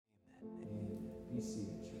be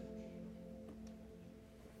seated, church.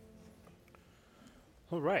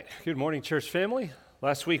 All right. Good morning, church family.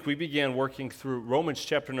 Last week we began working through Romans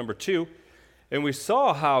chapter number 2, and we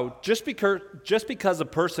saw how just because a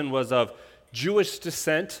person was of Jewish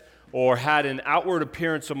descent or had an outward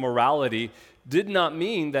appearance of morality did not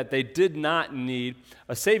mean that they did not need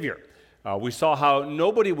a Savior. We saw how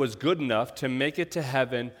nobody was good enough to make it to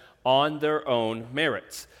heaven on their own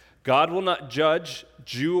merits. God will not judge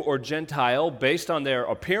Jew or Gentile based on their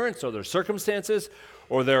appearance or their circumstances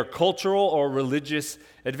or their cultural or religious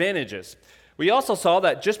advantages. We also saw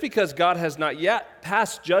that just because God has not yet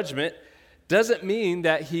passed judgment doesn't mean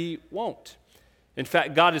that he won't. In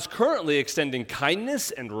fact, God is currently extending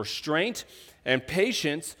kindness and restraint and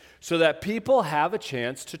patience so that people have a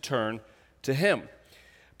chance to turn to him.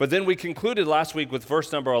 But then we concluded last week with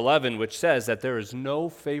verse number 11, which says that there is no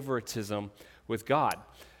favoritism with God.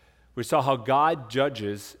 We saw how God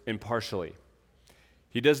judges impartially.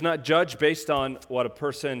 He does not judge based on what a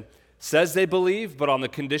person says they believe, but on the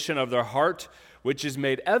condition of their heart, which is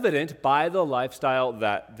made evident by the lifestyle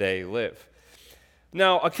that they live.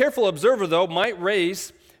 Now, a careful observer, though, might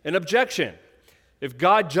raise an objection. If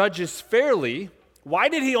God judges fairly, why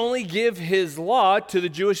did he only give his law to the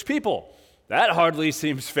Jewish people? That hardly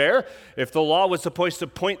seems fair. If the law was supposed to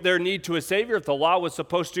point their need to a Savior, if the law was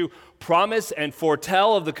supposed to promise and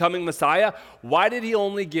foretell of the coming Messiah, why did he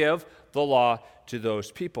only give the law to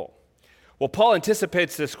those people? Well, Paul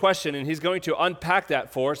anticipates this question, and he's going to unpack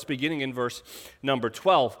that for us beginning in verse number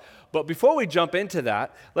 12. But before we jump into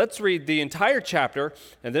that, let's read the entire chapter,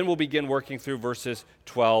 and then we'll begin working through verses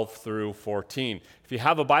 12 through 14. If you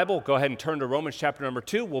have a Bible, go ahead and turn to Romans chapter number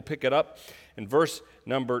 2. We'll pick it up in verse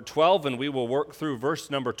number 12, and we will work through verse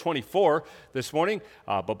number 24 this morning.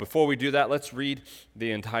 But before we do that, let's read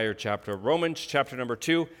the entire chapter. Romans chapter number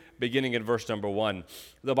 2, beginning in verse number 1.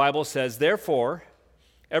 The Bible says, "Therefore,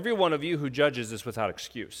 every one of you who judges is without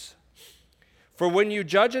excuse. For when you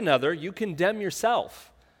judge another, you condemn yourself,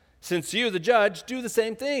 since you, the judge, do the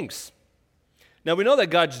same things. Now we know that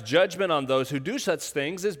God's judgment on those who do such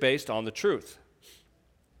things is based on the truth.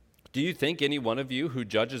 Do you think any one of you who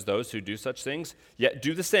judges those who do such things, yet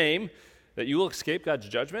do the same, that you will escape God's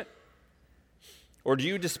judgment? Or do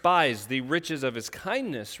you despise the riches of his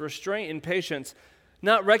kindness, restraint, and patience,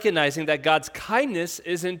 not recognizing that God's kindness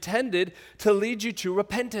is intended to lead you to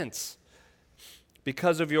repentance?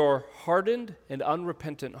 Because of your hardened and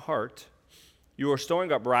unrepentant heart, you are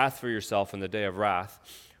storing up wrath for yourself in the day of wrath,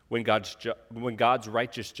 when God's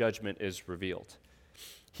righteous judgment is revealed.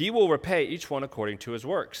 He will repay each one according to his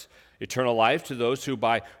works. Eternal life to those who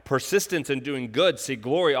by persistence in doing good seek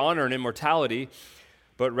glory, honor, and immortality,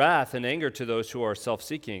 but wrath and anger to those who are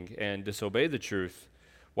self-seeking and disobey the truth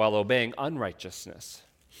while obeying unrighteousness.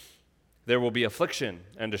 There will be affliction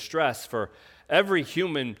and distress for every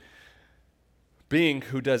human being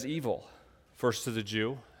who does evil, first to the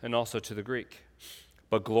Jew and also to the Greek.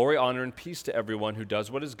 But glory, honor, and peace to everyone who does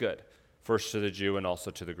what is good, first to the Jew and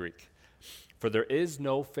also to the Greek. For there is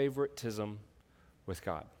no favoritism with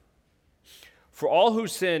God. For all who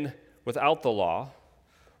sin without the law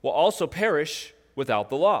will also perish without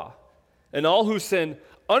the law, and all who sin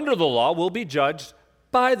under the law will be judged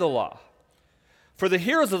by the law. For the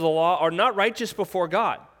hearers of the law are not righteous before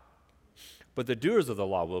God, but the doers of the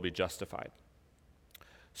law will be justified.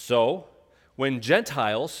 So, when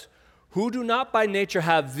Gentiles who do not by nature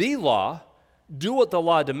have the law do what the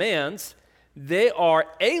law demands, they are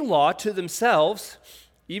a law to themselves,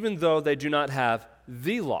 even though they do not have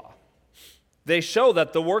the law. They show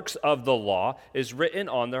that the works of the law is written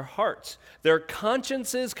on their hearts. Their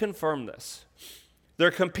consciences confirm this.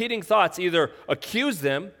 Their competing thoughts either accuse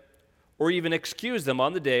them or even excuse them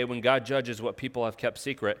on the day when God judges what people have kept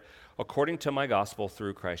secret, according to my gospel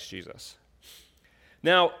through Christ Jesus.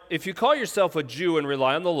 Now, if you call yourself a Jew and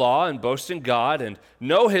rely on the law and boast in God and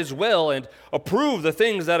know his will and approve the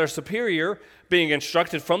things that are superior, being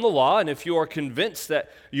instructed from the law, and if you are convinced that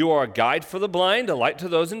you are a guide for the blind, a light to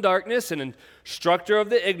those in darkness, an instructor of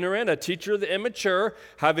the ignorant, a teacher of the immature,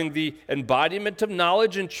 having the embodiment of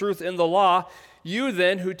knowledge and truth in the law, you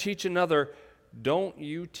then who teach another, don't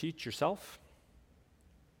you teach yourself?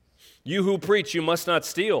 You who preach you must not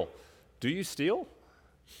steal, do you steal?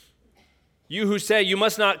 You who say you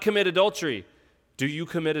must not commit adultery, do you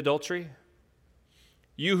commit adultery?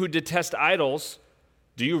 You who detest idols,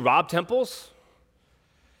 do you rob temples?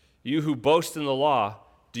 You who boast in the law,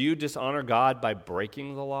 do you dishonor God by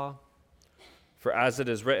breaking the law? For as it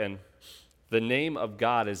is written, the name of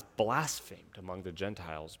God is blasphemed among the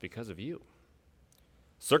Gentiles because of you.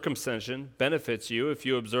 Circumcision benefits you if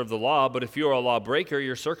you observe the law, but if you are a lawbreaker,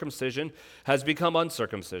 your circumcision has become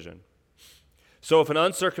uncircumcision. So if an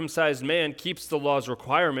uncircumcised man keeps the law's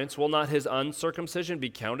requirements, will not his uncircumcision be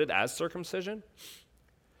counted as circumcision?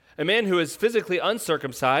 A man who is physically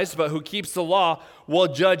uncircumcised but who keeps the law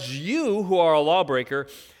will judge you who are a lawbreaker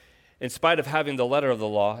in spite of having the letter of the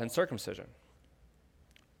law and circumcision.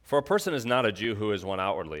 For a person is not a Jew who is one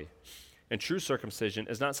outwardly, and true circumcision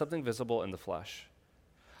is not something visible in the flesh.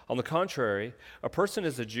 On the contrary, a person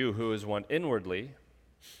is a Jew who is one inwardly,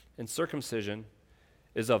 and circumcision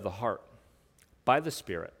is of the heart, by the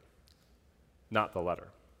Spirit, not the letter.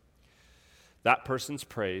 That person's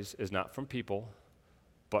praise is not from people,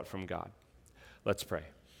 but from God. Let's pray.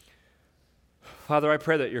 Father, I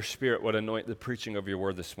pray that your Spirit would anoint the preaching of your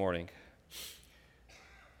word this morning.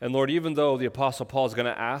 And Lord, even though the Apostle Paul is going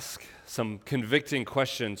to ask some convicting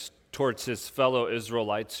questions towards his fellow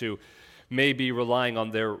Israelites who may be relying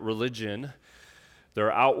on their religion,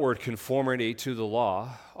 their outward conformity to the law,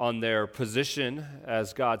 on their position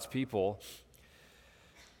as God's people,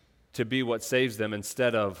 to be what saves them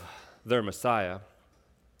instead of their Messiah,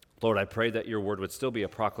 Lord, I pray that your word would still be a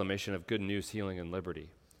proclamation of good news, healing, and liberty.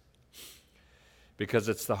 Because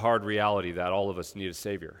it's the hard reality that all of us need a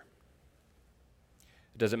Savior.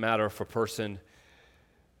 It doesn't matter if a person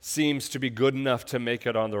seems to be good enough to make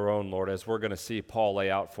it on their own, Lord. As we're going to see Paul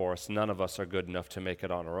lay out for us, none of us are good enough to make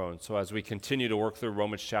it on our own. So as we continue to work through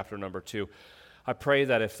Romans chapter number 2, I pray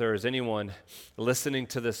that if there is anyone listening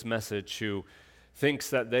to this message who thinks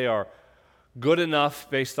that they are good enough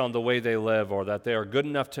based on the way they live, or that they are good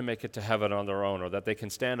enough to make it to heaven on their own, or that they can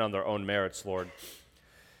stand on their own merits, Lord,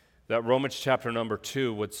 that Romans chapter number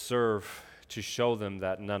 2 would serve to show them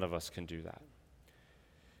that none of us can do that.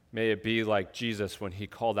 May it be like Jesus when he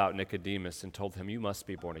called out Nicodemus and told him, you must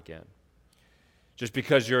be born again. Just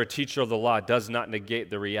because you're a teacher of the law does not negate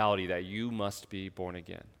the reality that you must be born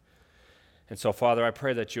again. And so, Father, I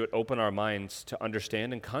pray that you would open our minds to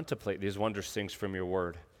understand and contemplate these wondrous things from your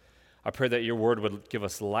word. I pray that your word would give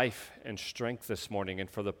us life and strength this morning. And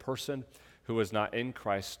for the person who is not in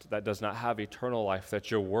Christ, that does not have eternal life,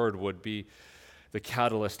 that your word would be the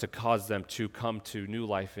catalyst to cause them to come to new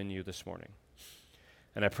life in you this morning.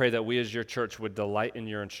 And I pray that we as your church would delight in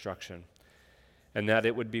your instruction, and that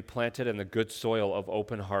it would be planted in the good soil of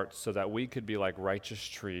open hearts so that we could be like righteous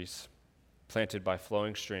trees planted by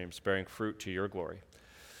flowing streams, bearing fruit to your glory.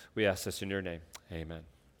 We ask this in your name. Amen.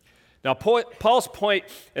 Now, Paul's point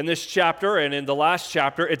in this chapter and in the last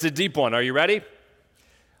chapter, it's a deep one. Are you ready?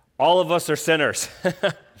 All of us are sinners.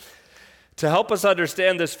 To help us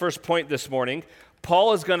understand this first point this morning,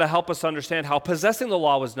 Paul is going to help us understand how possessing the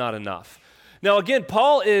law was not enough. Now, again,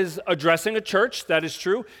 Paul is addressing a church, that is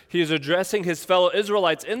true. He is addressing his fellow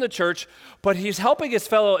Israelites in the church, but he's helping his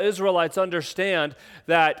fellow Israelites understand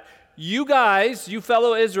that you guys, you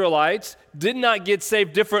fellow Israelites, did not get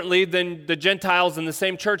saved differently than the Gentiles in the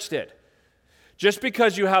same church did. Just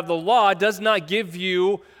because you have the law does not give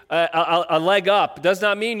you a leg up, does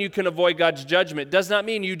not mean you can avoid God's judgment, does not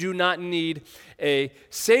mean you do not need a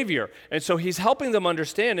Savior. And so he's helping them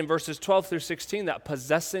understand in verses 12 through 16 that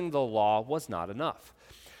possessing the law was not enough.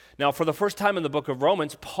 Now, for the first time in the book of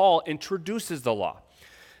Romans, Paul introduces the law.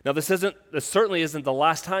 Now, this certainly isn't the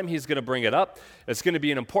last time he's going to bring it up. It's going to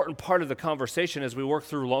be an important part of the conversation as we work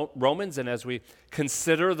through Romans and as we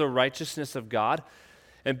consider the righteousness of God.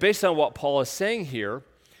 And based on what Paul is saying here,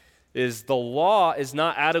 is the law is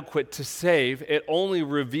not adequate to save. It only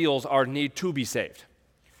reveals our need to be saved.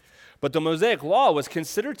 But the Mosaic law was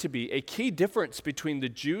considered to be a key difference between the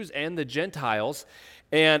Jews and the Gentiles,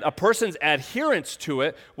 and a person's adherence to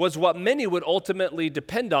it was what many would ultimately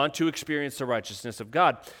depend on to experience the righteousness of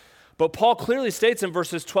God. But Paul clearly states in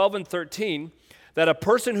verses 12 and 13 that a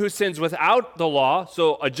person who sins without the law,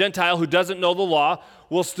 so a Gentile who doesn't know the law,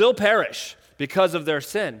 will still perish because of their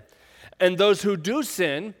sin. And those who do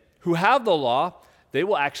sin, who have the law, they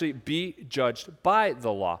will actually be judged by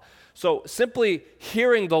the law. So simply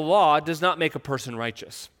hearing the law does not make a person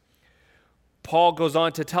righteous. Paul goes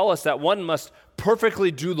on to tell us that one must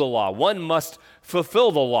perfectly do the law. One must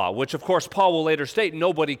fulfill the law, which of course Paul will later state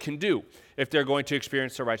nobody can do if they're going to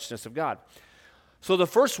experience the righteousness of God. So the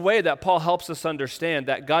first way that Paul helps us understand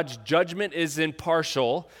that God's judgment is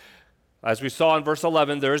impartial, as we saw in verse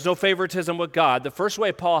 11, there is no favoritism with God. The first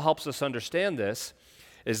way Paul helps us understand this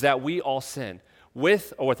is that we all sin.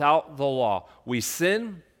 With or without the law, we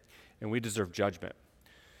sin and we deserve judgment.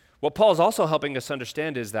 What Paul is also helping us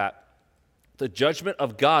understand is that the judgment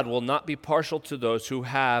of God will not be partial to those who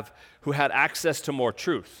had access to more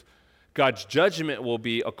truth. God's judgment will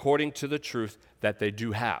be according to the truth that they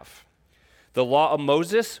do have. The law of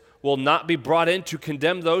Moses will not be brought in to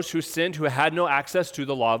condemn those who sinned who had no access to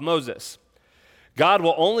the law of Moses. God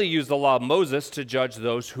will only use the law of Moses to judge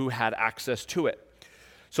those who had access to it.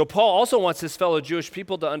 So Paul also wants his fellow Jewish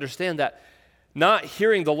people to understand that not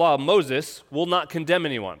hearing the law of Moses will not condemn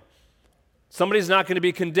anyone. Somebody's not going to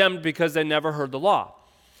be condemned because they never heard the law.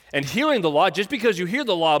 And hearing the law, just because you hear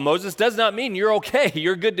the law of Moses, does not mean you're okay,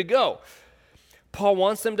 you're good to go. Paul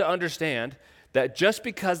wants them to understand that just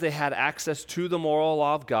because they had access to the moral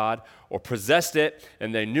law of God or possessed it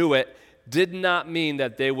and they knew it, did not mean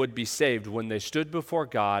that they would be saved when they stood before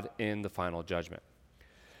God in the final judgment.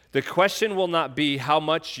 The question will not be how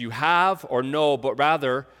much you have or know, but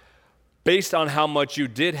rather, based on how much you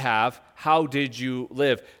did have, how did you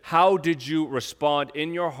live? How did you respond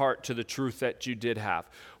in your heart to the truth that you did have?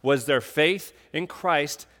 Was there faith in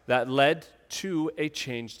Christ that led to a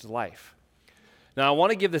changed life? Now, I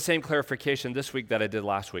want to give the same clarification this week that I did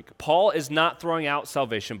last week. Paul is not throwing out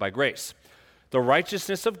salvation by grace. The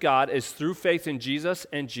righteousness of God is through faith in Jesus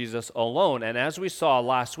and Jesus alone. And as we saw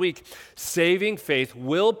last week, saving faith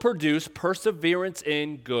will produce perseverance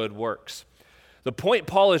in good works. The point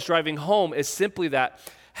Paul is driving home is simply that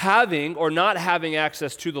having or not having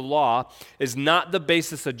access to the law is not the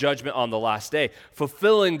basis of judgment on the last day.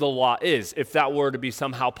 Fulfilling the law is, if that were to be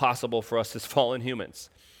somehow possible for us as fallen humans.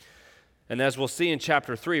 And as we'll see in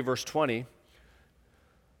chapter 3, verse 20,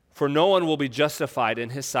 for no one will be justified in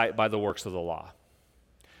his sight by the works of the law.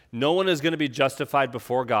 No one is going to be justified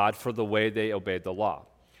before God for the way they obeyed the law.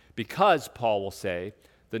 Because, Paul will say,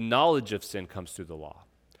 the knowledge of sin comes through the law.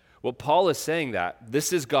 Well, Paul is saying that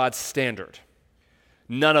this is God's standard.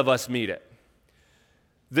 None of us meet it.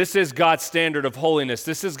 This is God's standard of holiness.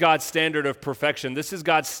 This is God's standard of perfection. This is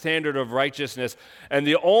God's standard of righteousness. And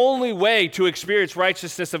the only way to experience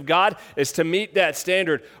righteousness of God is to meet that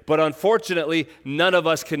standard. But unfortunately, none of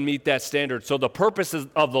us can meet that standard. So the purpose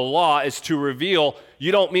of the law is to reveal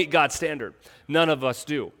you don't meet God's standard. None of us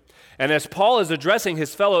do. And as Paul is addressing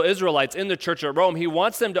his fellow Israelites in the church at Rome, he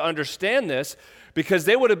wants them to understand this because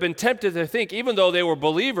they would have been tempted to think, even though they were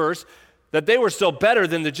believers, that they were still better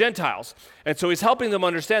than the Gentiles. And so he's helping them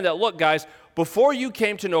understand that, look, guys, before you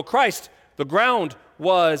came to know Christ, the ground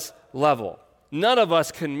was level. None of us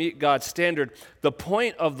can meet God's standard. The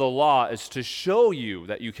point of the law is to show you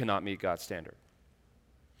that you cannot meet God's standard.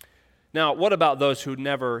 Now, what about those who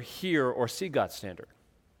never hear or see God's standard?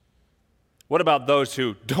 What about those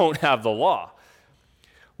who don't have the law?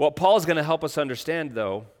 What Paul is going to help us understand,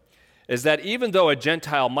 though, is that even though a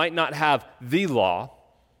Gentile might not have the law,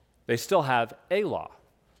 they still have a law.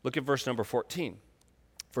 Look at verse number 14.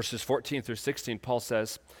 Verses 14 through 16, Paul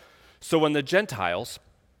says, so when the Gentiles,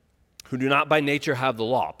 who do not by nature have the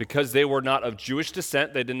law, because they were not of Jewish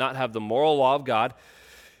descent, they did not have the moral law of God,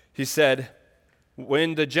 he said,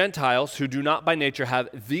 when the Gentiles, who do not by nature have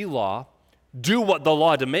the law, do what the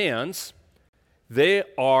law demands, they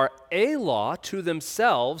are a law to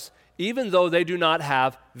themselves, even though they do not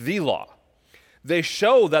have the law. They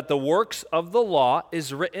show that the works of the law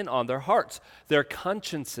is written on their hearts. Their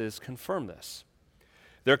consciences confirm this.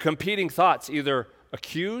 Their competing thoughts either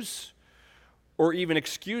accuse or even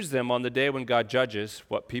excuse them on the day when God judges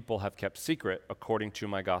what people have kept secret according to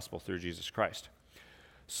my gospel through Jesus Christ.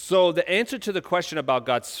 So the answer to the question about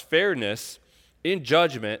God's fairness in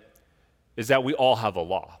judgment is that we all have a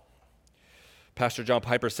law. Pastor John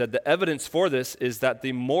Piper said, the evidence for this is that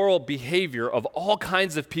the moral behavior of all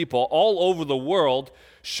kinds of people all over the world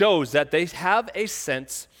shows that they have a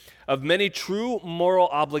sense of many true moral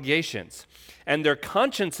obligations. And their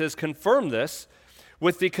consciences confirm this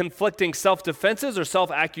with the conflicting self-defenses or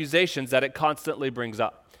self-accusations that it constantly brings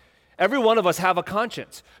up. Every one of us have a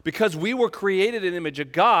conscience. Because we were created in the image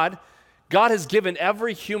of God, God has given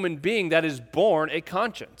every human being that is born a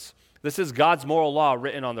conscience. This is God's moral law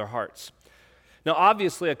written on their hearts. Now,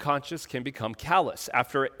 obviously, a conscience can become callous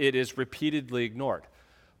after it is repeatedly ignored.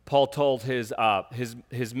 Paul told his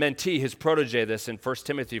mentee, his protege, this in 1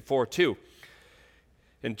 Timothy 4:2.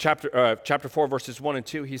 In chapter 4, verses 1 and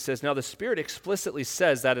 2, he says, now the Spirit explicitly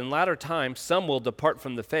says that in latter times some will depart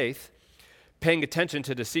from the faith, paying attention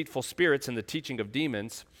to deceitful spirits and the teaching of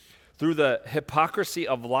demons, through the hypocrisy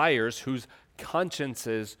of liars whose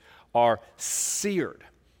consciences are seared.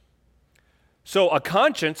 So a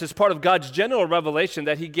conscience is part of God's general revelation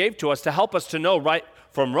that he gave to us to help us to know right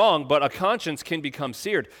from wrong, but a conscience can become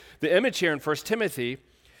seared. The image here in 1 Timothy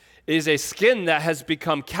is a skin that has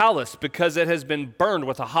become callous because it has been burned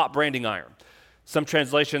with a hot branding iron. Some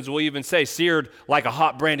translations will even say seared like a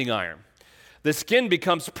hot branding iron. The skin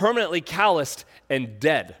becomes permanently calloused and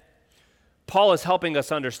dead. Paul is helping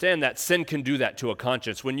us understand that sin can do that to a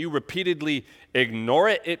conscience. When you repeatedly ignore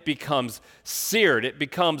it, it becomes seared. It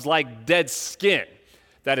becomes like dead skin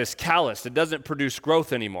that is calloused. It doesn't produce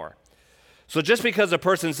growth anymore. So just because a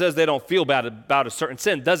person says they don't feel bad about a certain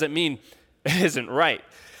sin doesn't mean it isn't right.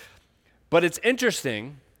 But it's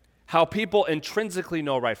interesting how people intrinsically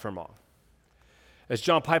know right from wrong. As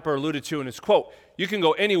John Piper alluded to in his quote, you can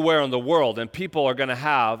go anywhere in the world and people are going to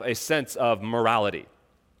have a sense of morality.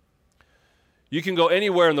 You can go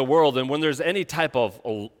anywhere in the world, and when there's any type of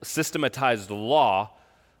systematized law,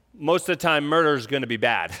 most of the time murder is going to be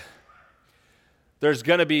bad. There's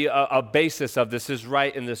going to be a basis of this is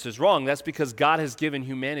right and this is wrong. That's because God has given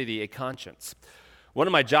humanity a conscience. One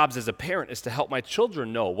of my jobs as a parent is to help my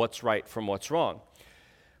children know what's right from what's wrong.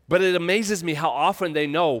 But it amazes me how often they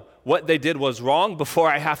know what they did was wrong before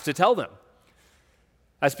I have to tell them.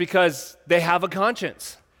 That's because they have a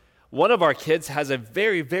conscience. One of our kids has a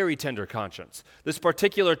very, very tender conscience. This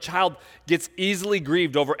particular child gets easily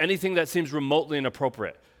grieved over anything that seems remotely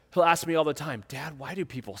inappropriate. He'll ask me all the time, Dad, why do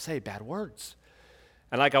people say bad words?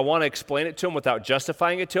 And I want to explain it to him without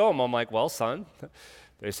justifying it to him. I'm like, well, son,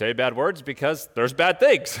 they say bad words because there's bad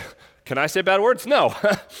things. Can I say bad words? No.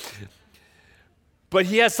 But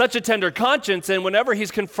he has such a tender conscience, and whenever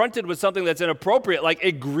he's confronted with something that's inappropriate,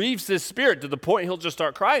 it grieves his spirit to the point he'll just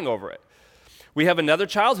start crying over it. We have another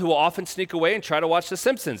child who will often sneak away and try to watch The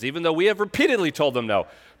Simpsons, even though we have repeatedly told them no.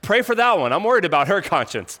 Pray for that one. I'm worried about her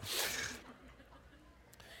conscience.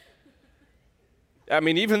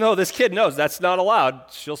 Even though this kid knows that's not allowed,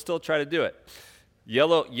 she'll still try to do it.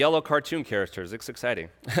 Yellow cartoon characters. It's exciting.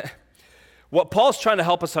 What Paul's trying to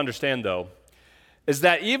help us understand, though, is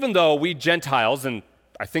that even though we Gentiles, and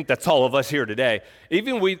I think that's all of us here today,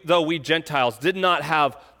 though we Gentiles did not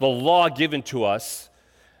have the law given to us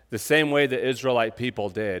the same way the Israelite people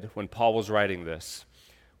did when Paul was writing this,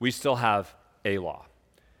 we still have a law.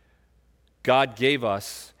 God gave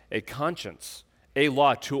us a conscience, a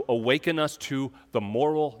law to awaken us to the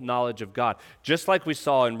moral knowledge of God. Just like we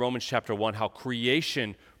saw in Romans chapter 1, how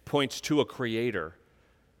creation points to a creator,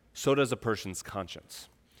 so does a person's conscience.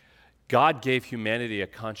 God gave humanity a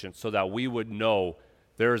conscience so that we would know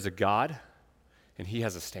there is a God and he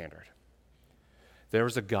has a standard. There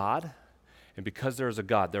is a God, and because there is a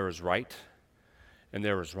God, there is right and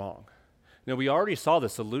there is wrong. Now, we already saw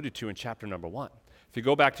this alluded to in chapter number 1. If you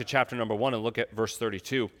go back to chapter number 1 and look at verse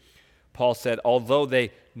 32, Paul said, although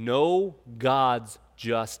they know God's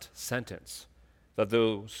just sentence, that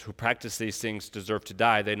those who practice these things deserve to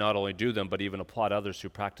die, they not only do them, but even applaud others who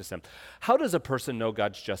practice them. How does a person know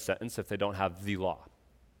God's just sentence if they don't have the law?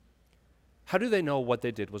 How do they know what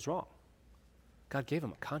they did was wrong? God gave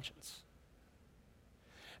them a conscience.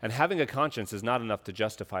 And having a conscience is not enough to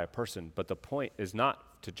justify a person, but the point is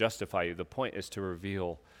not to justify you. The point is to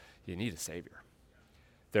reveal you need a Savior.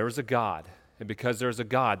 There is a God, and because there is a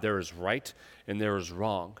God, there is right and there is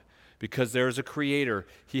wrong. Because there is a creator,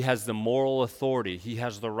 he has the moral authority. He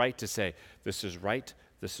has the right to say, this is right,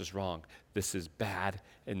 this is wrong, this is bad,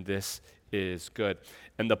 and this is good.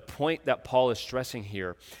 And the point that Paul is stressing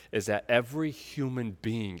here is that every human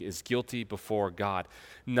being is guilty before God.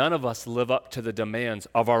 None of us live up to the demands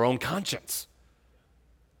of our own conscience.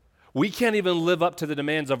 We can't even live up to the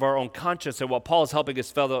demands of our own conscience. And what Paul is helping his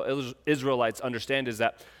fellow Israelites understand is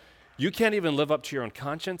that you can't even live up to your own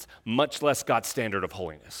conscience, much less God's standard of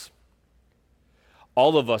holiness.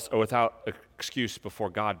 All of us are without excuse before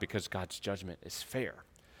God because God's judgment is fair.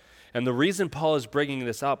 And the reason Paul is bringing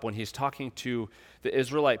this up when he's talking to the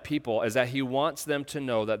Israelite people is that he wants them to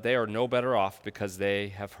know that they are no better off because they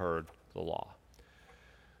have heard the law.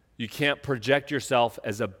 You can't project yourself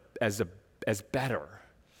as better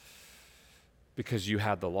because you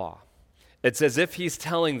had the law. It's as if he's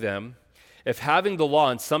telling them, if having the law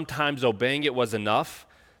and sometimes obeying it was enough,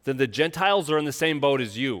 then the Gentiles are in the same boat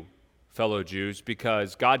as you, fellow Jews,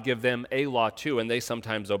 because God gave them a law too, and they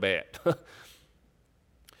sometimes obey it.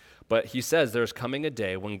 But he says there's coming a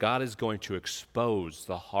day when God is going to expose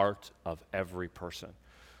the heart of every person.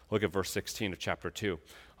 Look at verse 16 of chapter 2.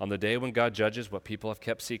 On the day when God judges what people have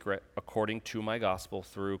kept secret, according to my gospel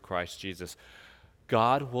through Christ Jesus,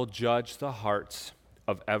 God will judge the hearts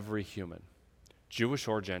of every human, Jewish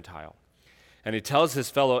or Gentile. And he tells his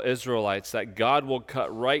fellow Israelites that God will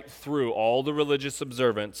cut right through all the religious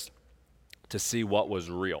observance to see what was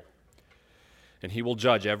real. And he will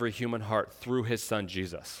judge every human heart through his son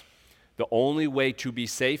Jesus. The only way to be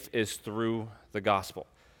safe is through the gospel.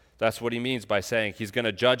 That's what he means by saying he's going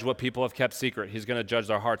to judge what people have kept secret. He's going to judge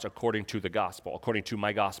their hearts according to the gospel, according to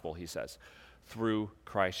my gospel, he says, through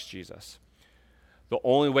Christ Jesus. The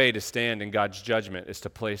only way to stand in God's judgment is to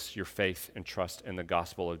place your faith and trust in the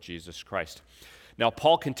gospel of Jesus Christ. Now,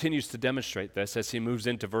 Paul continues to demonstrate this as he moves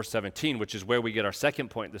into verse 17, which is where we get our second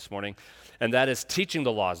point this morning, and that is teaching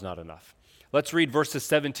the law is not enough. Let's read verses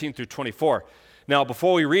 17 through 24. Now,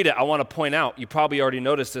 before we read it, I want to point out, you probably already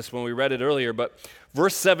noticed this when we read it earlier, but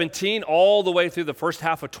verse 17 all the way through the first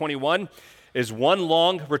half of 21 is one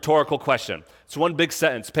long rhetorical question. It's one big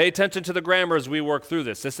sentence. Pay attention to the grammar as we work through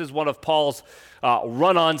this. This is one of Paul's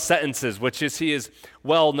run-on sentences, which he is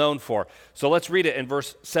well known for. So let's read it in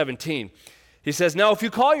verse 17. He says, "Now if you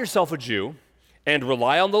call yourself a Jew and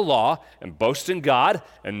rely on the law and boast in God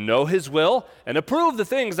and know his will and approve the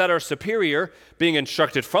things that are superior, being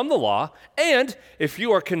instructed from the law, and if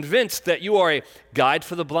you are convinced that you are a guide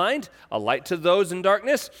for the blind, a light to those in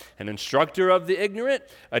darkness, an instructor of the ignorant,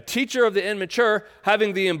 a teacher of the immature,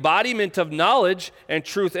 having the embodiment of knowledge and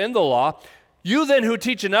truth in the law, you then who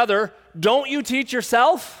teach another, don't you teach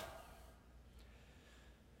yourself?"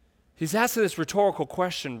 He's asking this rhetorical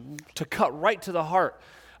question to cut right to the heart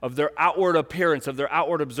of their outward appearance, of their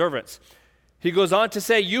outward observance. He goes on to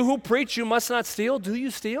say, "You who preach you must not steal, do you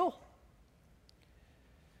steal?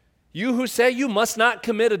 You who say you must not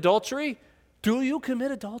commit adultery, do you commit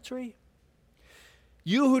adultery?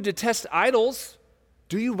 You who detest idols,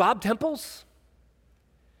 do you rob temples?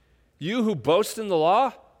 You who boast in the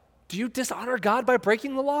law, do you dishonor God by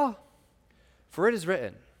breaking the law? For it is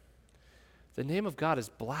written, the name of God is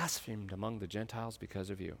blasphemed among the Gentiles because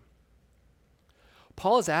of you."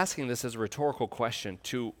 Paul is asking this as a rhetorical question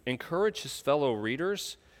to encourage his fellow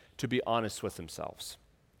readers to be honest with themselves.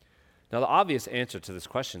 Now, the obvious answer to these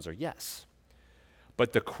questions are yes,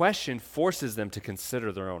 but the question forces them to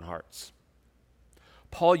consider their own hearts.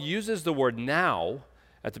 Paul uses the word "now"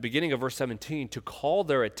 at the beginning of verse 17 to call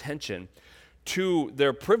their attention to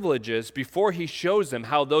their privileges before he shows them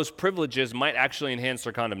how those privileges might actually enhance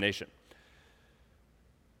their condemnation.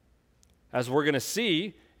 As we're going to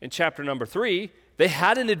see in chapter number 3, they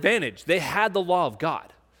had an advantage. They had the law of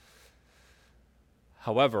God.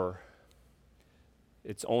 However,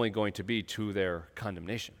 it's only going to be to their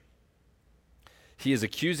condemnation. He is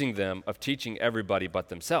accusing them of teaching everybody but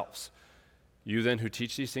themselves. You then who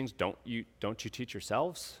teach these things, don't you teach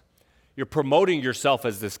yourselves? You're promoting yourself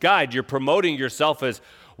as this guide. You're promoting yourself as,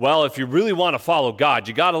 well, if you really want to follow God,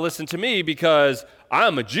 you got to listen to me because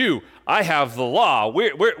I'm a Jew. I have the law.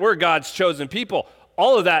 We're God's chosen people.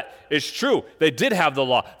 All of that is true. They did have the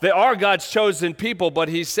law. They are God's chosen people, but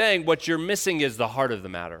he's saying what you're missing is the heart of the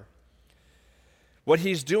matter. What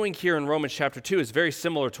he's doing here in Romans chapter 2 is very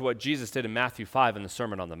similar to what Jesus did in Matthew 5 in the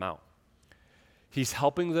Sermon on the Mount. He's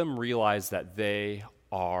helping them realize that they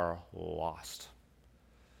are lost.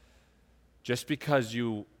 Just because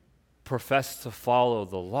you profess to follow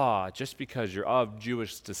the law, just because you're of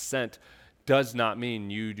Jewish descent, does not mean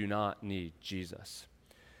you do not need Jesus.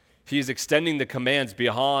 He is extending the commands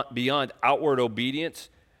beyond outward obedience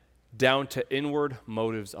down to inward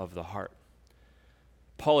motives of the heart.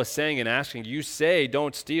 Paul is saying and asking, you say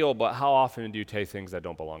don't steal, but how often do you take things that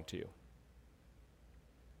don't belong to you?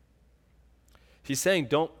 He's saying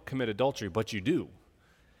don't commit adultery, but you do.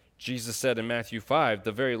 Jesus said in Matthew 5,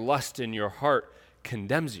 the very lust in your heart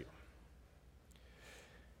condemns you.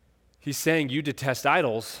 He's saying you detest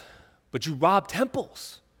idols, but you rob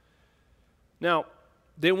temples. Now,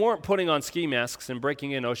 they weren't putting on ski masks and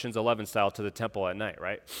breaking in Ocean's 11 style to the temple at night,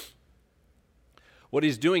 right? What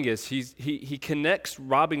he's doing is he connects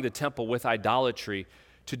robbing the temple with idolatry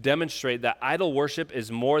to demonstrate that idol worship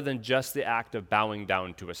is more than just the act of bowing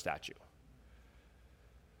down to a statue.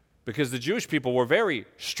 Because the Jewish people were very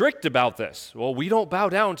strict about this. Well, we don't bow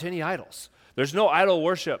down to any idols. There's no idol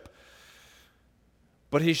worship.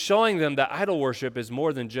 But he's showing them that idol worship is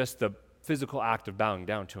more than just the physical act of bowing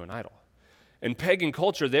down to an idol. In pagan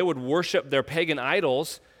culture, they would worship their pagan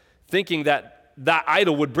idols thinking that that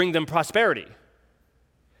idol would bring them prosperity.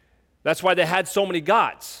 That's why they had so many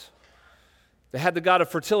gods. They had the god of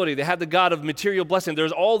fertility. They had the god of material blessing.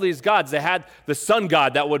 There's all these gods. They had the sun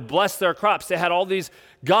god that would bless their crops. They had all these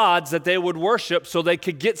gods that they would worship so they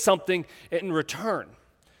could get something in return.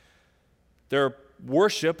 Their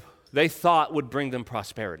worship, they thought, would bring them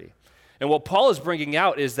prosperity. And what Paul is bringing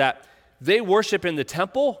out is that they worship in the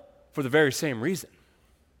temple for the very same reason.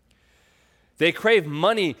 They crave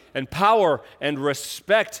money and power and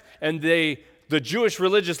respect, and the Jewish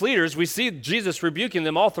religious leaders, we see Jesus rebuking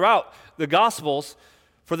them all throughout the Gospels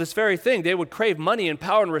for this very thing. They would crave money and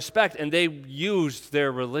power and respect, and they used their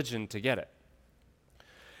religion to get it.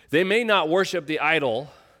 They may not worship the idol,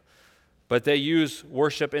 but they use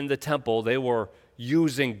worship in the temple. They were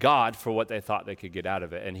using God for what they thought they could get out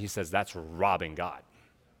of it, and he says that's robbing God.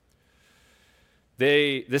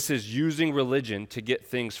 This is using religion to get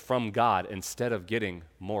things from God instead of getting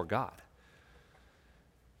more God.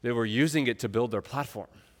 They were using it to build their platform.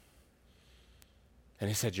 And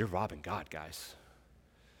he said, you're robbing God, guys.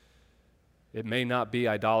 It may not be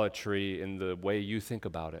idolatry in the way you think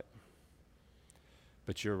about it,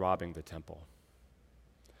 but you're robbing the temple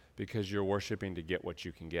because you're worshiping to get what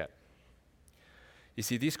you can get. You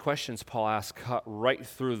see, these questions Paul asks cut right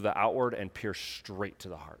through the outward and pierce straight to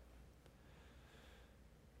the heart.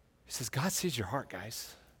 He says, God sees your heart,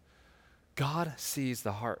 guys. God sees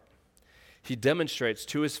the heart. He demonstrates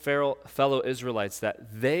to his fellow Israelites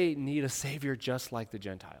that they need a Savior just like the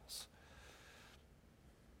Gentiles.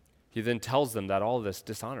 He then tells them that all of this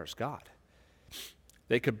dishonors God.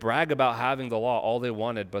 They could brag about having the law all they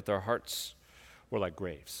wanted, but their hearts were like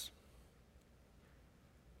graves.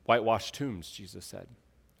 Whitewashed tombs, Jesus said.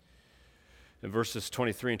 In verses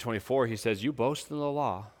 23 and 24, he says, you boast in the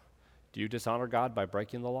law. Do you dishonor God by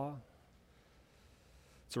breaking the law?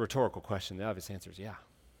 It's a rhetorical question. The obvious answer is yeah.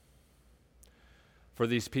 For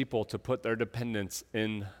these people to put their dependence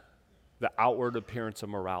in the outward appearance of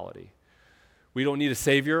morality. We don't need a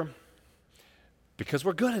Savior because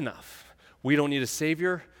we're good enough. We don't need a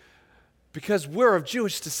Savior because we're of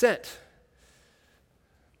Jewish descent.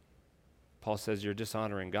 Paul says you're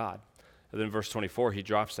dishonoring God. And then in verse 24, he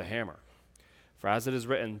drops the hammer. For as it is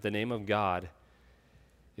written, the name of God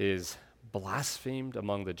is blasphemed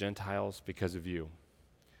among the Gentiles because of you.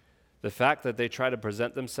 The fact that they try to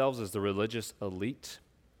present themselves as the religious elite,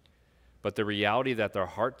 but the reality that their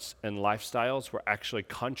hearts and lifestyles were actually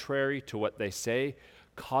contrary to what they say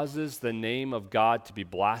causes the name of God to be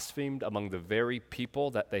blasphemed among the very people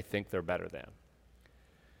that they think they're better than.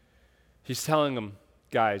 He's telling them,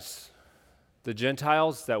 guys, the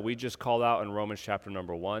Gentiles that we just called out in Romans chapter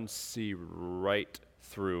number 1 see right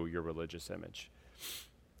through your religious image.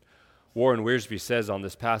 Warren Wiersbe says on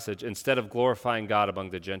this passage, instead of glorifying God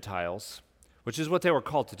among the Gentiles, which is what they were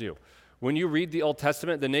called to do. When you read the Old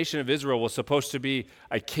Testament, the nation of Israel was supposed to be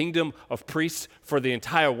a kingdom of priests for the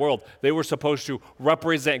entire world. They were supposed to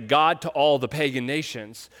represent God to all the pagan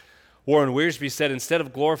nations. Warren Wiersbe said, instead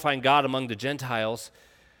of glorifying God among the Gentiles,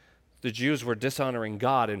 the Jews were dishonoring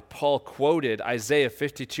God, and Paul quoted Isaiah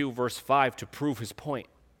 52, verse 5 to prove his point.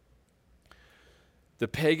 The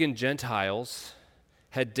pagan Gentiles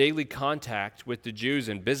had daily contact with the Jews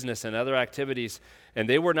in business and other activities, and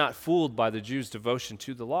they were not fooled by the Jews' devotion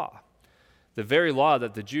to the law. The very law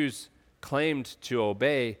that the Jews claimed to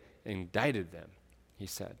obey indicted them, he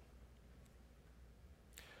said.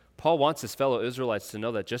 Paul wants his fellow Israelites to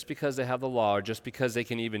know that just because they have the law, or just because they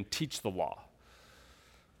can even teach the law,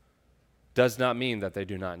 does not mean that they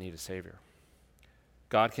do not need a Savior.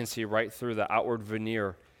 God can see right through the outward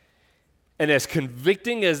veneer, and as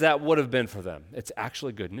convicting as that would have been for them, it's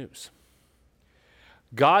actually good news.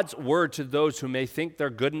 God's word to those who may think they're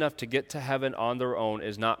good enough to get to heaven on their own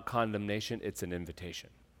is not condemnation, it's an invitation.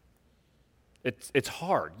 It's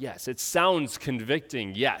hard, yes. It sounds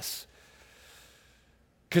convicting, yes.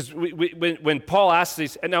 Because when Paul asks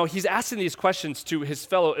these, and now he's asking these questions to his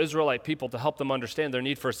fellow Israelite people to help them understand their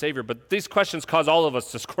need for a Savior, but these questions cause all of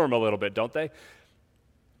us to squirm a little bit, don't they?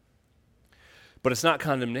 But it's not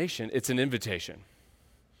condemnation, it's an invitation.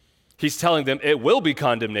 He's telling them it will be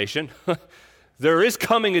condemnation. There is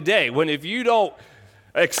coming a day when if you don't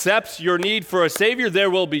accept your need for a Savior, there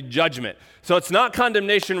will be judgment. So it's not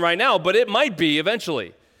condemnation right now, but it might be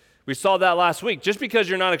eventually. We saw that last week. Just because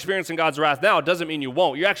you're not experiencing God's wrath now doesn't mean you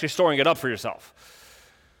won't. You're actually storing it up for yourself.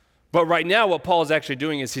 But right now, what Paul is actually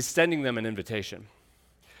doing is he's sending them an invitation.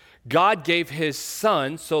 God gave his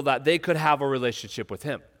Son so that they could have a relationship with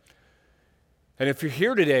him. And if you're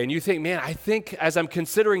here today and you think, man, I think as I'm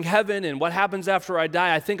considering heaven and what happens after I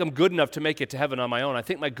die, I think I'm good enough to make it to heaven on my own. I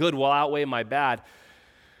think my good will outweigh my bad.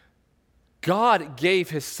 God gave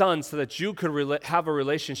his Son so that you could have a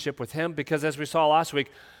relationship with him because as we saw last week,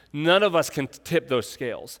 none of us can tip those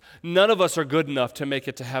scales. None of us are good enough to make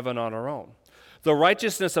it to heaven on our own. The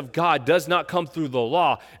righteousness of God does not come through the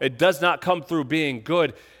law. It does not come through being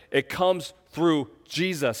good. It comes through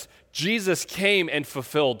Jesus. Jesus came and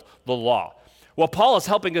fulfilled the law. What Paul is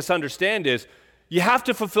helping us understand is you have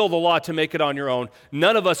to fulfill the law to make it on your own.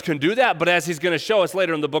 None of us can do that, but as he's going to show us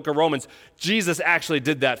later in the book of Romans, Jesus actually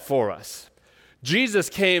did that for us. Jesus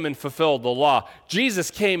came and fulfilled the law. Jesus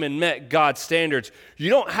came and met God's standards. You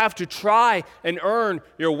don't have to try and earn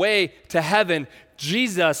your way to heaven.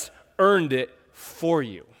 Jesus earned it for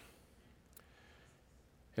you.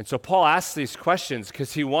 And so Paul asks these questions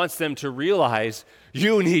because he wants them to realize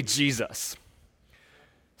you need Jesus.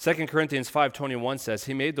 2 Corinthians 5:21 says,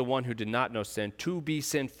 he made the one who did not know sin to be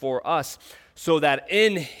sin for us, so that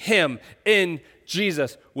in him, in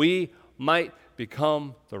Jesus, we might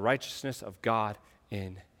become the righteousness of God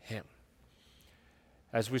in him.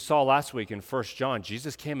 As we saw last week in 1 John,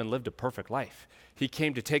 Jesus came and lived a perfect life. He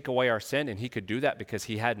came to take away our sin, and he could do that because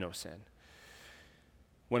he had no sin.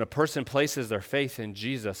 When a person places their faith in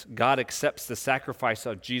Jesus, God accepts the sacrifice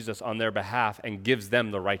of Jesus on their behalf and gives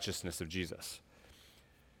them the righteousness of Jesus.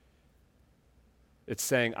 It's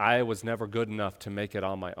saying, I was never good enough to make it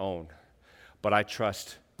on my own, but I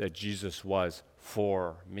trust that Jesus was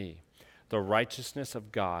for me. The righteousness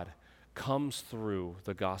of God comes through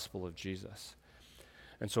the gospel of Jesus.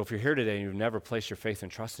 And so if you're here today and you've never placed your faith and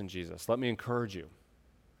trust in Jesus, let me encourage you.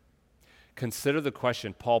 Consider the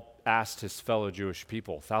question Paul asked his fellow Jewish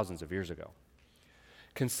people thousands of years ago.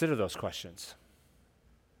 Consider those questions.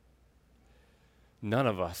 None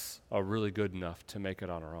of us are really good enough to make it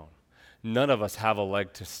on our own. None of us have a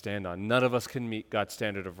leg to stand on. None of us can meet God's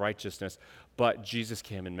standard of righteousness, but Jesus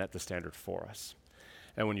came and met the standard for us.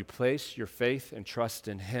 And when you place your faith and trust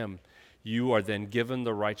in him, you are then given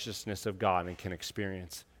the righteousness of God and can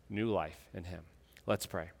experience new life in him. Let's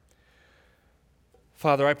pray.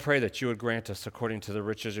 Father, I pray that you would grant us, according to the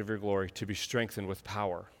riches of your glory, to be strengthened with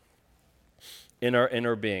power in our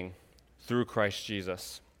inner being through Christ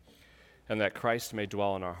Jesus, and that Christ may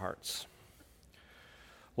dwell in our hearts.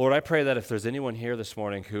 Lord, I pray that if there's anyone here this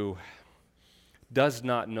morning who does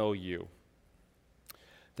not know you,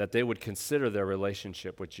 that they would consider their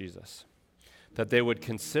relationship with Jesus, that they would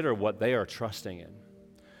consider what they are trusting in.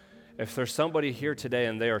 If there's somebody here today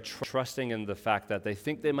and they are trusting in the fact that they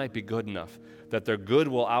think they might be good enough, that their good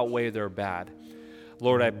will outweigh their bad,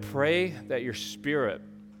 Lord, I pray that your Spirit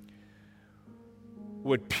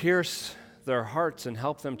would pierce their hearts and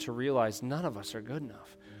help them to realize none of us are good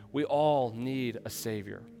enough. We all need a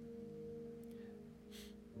Savior.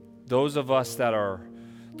 Those of us that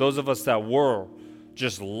were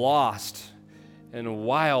just lost in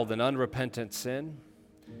wild and unrepentant sin,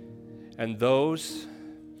 and those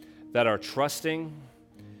that are trusting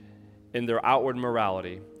in their outward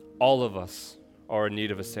morality, all of us are in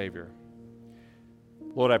need of a Savior.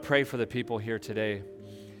 Lord, I pray for the people here today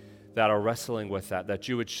that are wrestling with that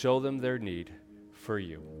you would show them their need for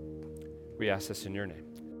you. We ask this in your name.